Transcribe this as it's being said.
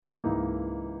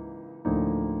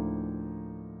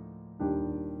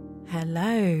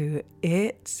Hello,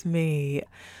 it's me.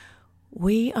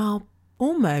 We are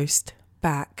almost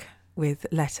back with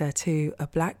Letter to a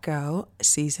Black Girl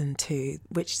Season 2,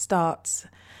 which starts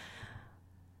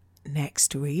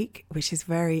next week, which is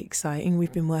very exciting.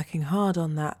 We've been working hard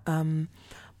on that,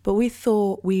 but we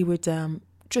thought we would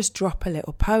just drop a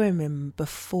little poem in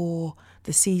before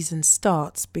the season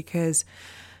starts because,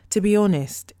 to be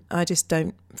honest, I just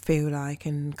don't feel like,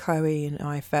 and Chloe and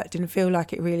I didn't feel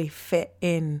like it really fit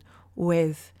in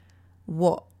with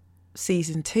what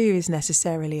season 2 is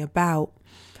necessarily about.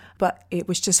 But it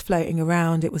was just floating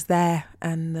around, it was there,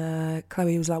 and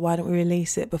Chloe was like, why don't we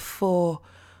release it before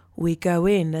we go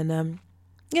in? And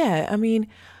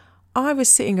I was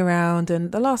sitting around,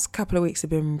 and the last couple of weeks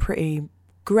have been pretty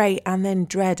great and then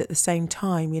dread at the same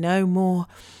time,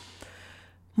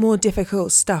 more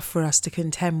difficult stuff for us to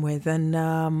contend with. And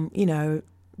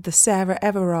the Sarah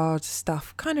Everard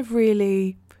stuff kind of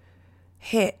really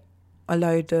hit a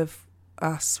load of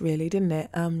us, really, didn't it?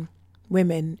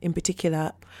 Women in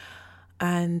particular.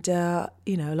 And a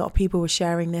lot of people were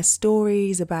sharing their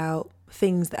stories about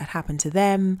things that had happened to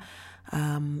them.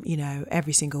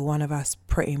 Every single one of us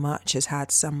pretty much has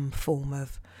had some form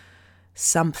of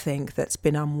something that's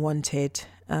been unwanted,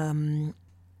 in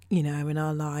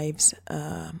our lives,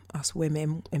 us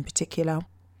women in particular.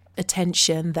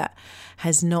 Attention that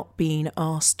has not been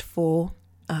asked for.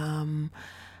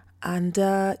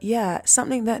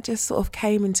 Something that just sort of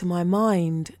came into my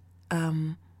mind,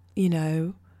 that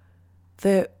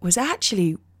was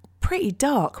actually pretty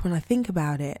dark when I think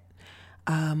about it.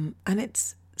 And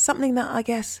it's something that I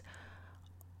guess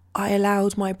I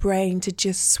allowed my brain to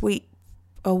just sweep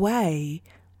away.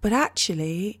 But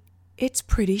actually, it's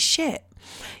pretty shit.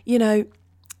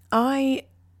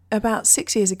 About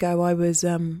 6 years ago, I was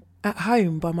at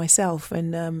home by myself,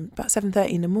 and about 7:30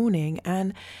 in the morning,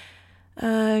 and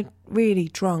a really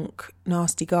drunk,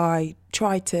 nasty guy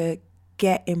tried to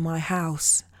get in my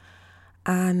house,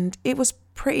 and it was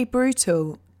pretty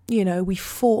brutal. We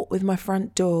fought with my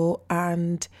front door,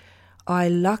 and I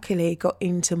luckily got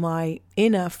into my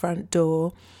inner front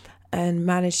door and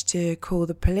managed to call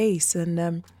the police,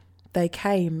 and they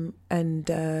came and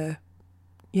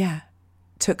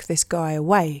took this guy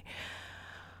away.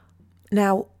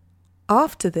 Now,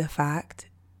 after the fact,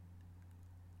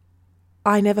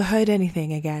 I never heard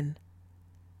anything again.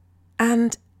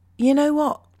 And you know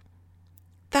what?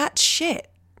 That's shit,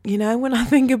 when I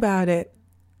think about it.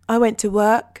 I went to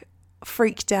work,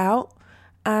 freaked out,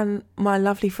 and my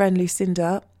lovely friend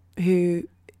Lucinda, who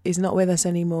is not with us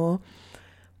anymore,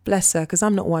 bless her, because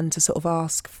I'm not one to sort of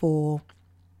ask for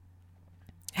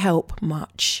help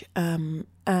much.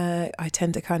 I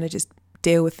tend to kind of just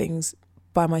deal with things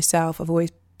by myself. I've always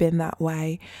been that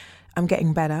way. I'm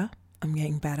getting better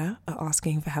at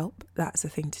asking for help. That's the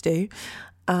thing to do.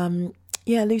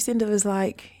 Lucinda was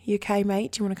like, you okay,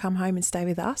 mate? Do you want to come home and stay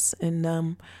with us?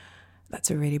 And that's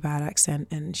a really bad accent,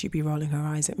 and she'd be rolling her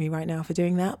eyes at me right now for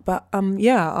doing that. But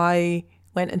I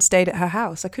went and stayed at her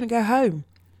house. I couldn't go home.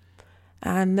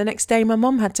 And the next day my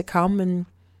mum had to come and,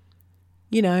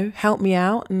 help me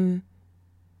out and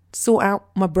sort out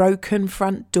my broken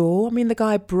front door. The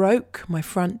guy broke my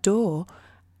front door,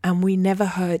 and we never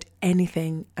heard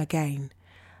anything again.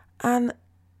 And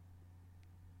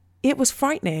it was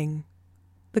frightening.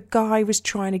 The guy was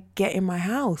trying to get in my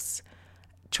house,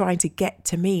 trying to get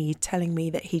to me, telling me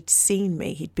that he'd seen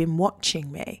me, he'd been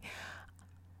watching me.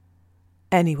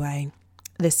 Anyway,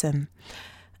 listen,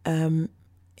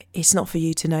 it's not for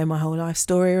you to know my whole life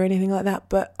story or anything like that,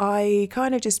 but I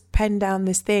kind of just penned down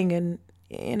this thing, and,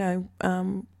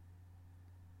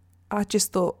 I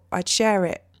just thought I'd share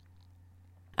it.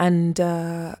 And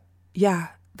the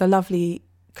lovely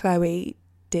Chloe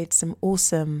did some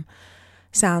awesome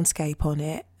soundscape on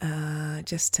it,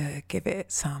 just to give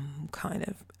it some kind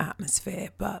of atmosphere.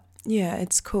 But yeah,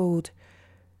 it's called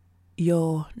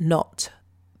You're Not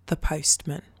the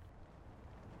Postman.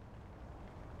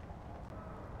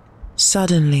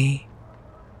 Suddenly,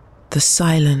 the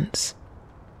silence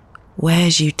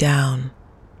wears you down.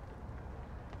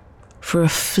 For a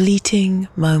fleeting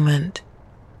moment,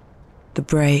 the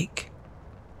break,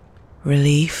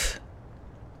 relief,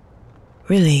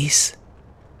 release.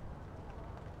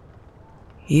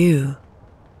 You're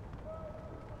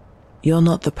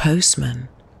not the postman.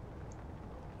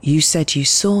 You said you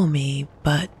saw me,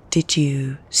 but did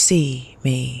you see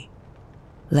me?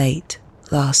 Late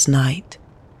last night,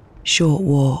 short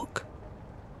walk,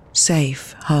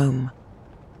 safe home.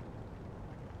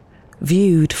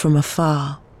 Viewed from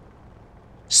afar,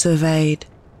 surveyed,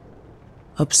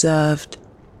 observed,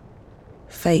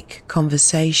 fake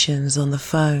conversations on the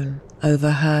phone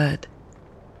overheard.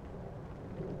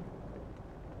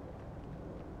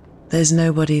 There's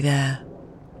nobody there.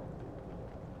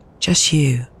 Just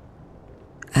you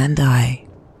and I.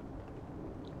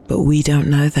 But we don't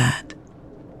know that.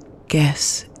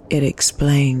 Guess it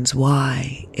explains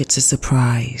why it's a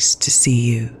surprise to see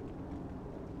you.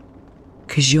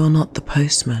 'Cause you're not the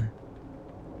postman.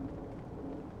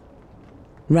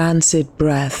 Rancid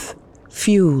breath,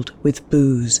 fueled with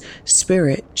booze,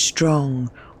 spirit strong,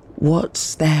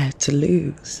 what's there to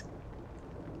lose?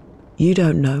 You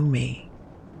don't know me,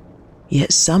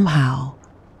 yet somehow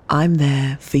I'm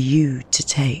there for you to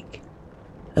take,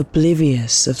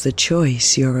 oblivious of the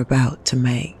choice you're about to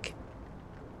make.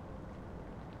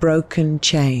 Broken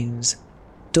chains,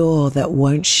 door that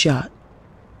won't shut,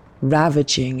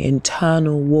 ravaging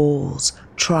internal walls,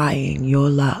 trying your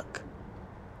luck.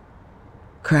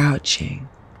 Crouching,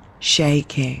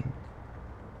 shaking,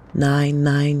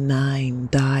 999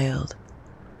 dialed,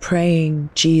 praying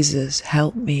Jesus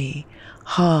help me,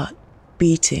 heart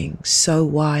beating so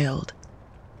wild,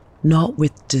 not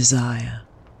with desire,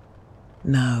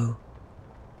 no,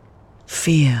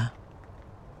 fear,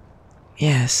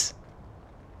 yes,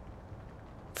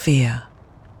 fear.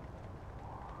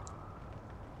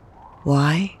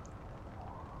 Why?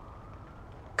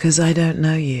 'Cause I don't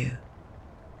know you.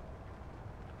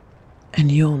 And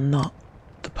you're not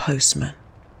the postman.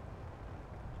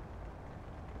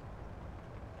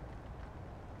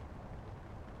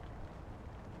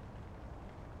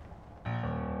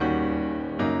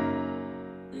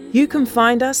 You can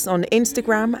find us on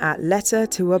Instagram at Letter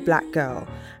to a Black Girl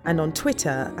and on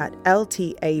Twitter at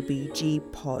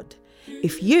LTABGpod.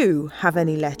 If you have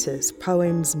any letters,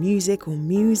 poems, music or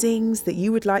musings that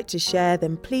you would like to share,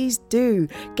 then please do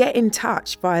get in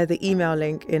touch via the email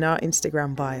link in our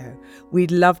Instagram bio. We'd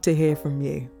love to hear from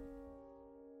you.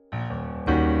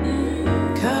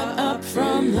 Cut up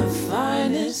from the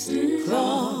finest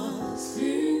claws,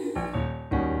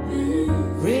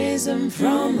 risen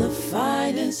from the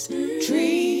finest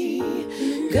tree.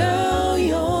 Girl,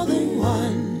 you're the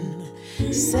one,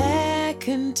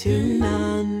 second to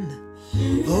none.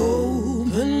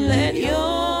 Open, let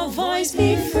your voice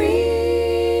be free.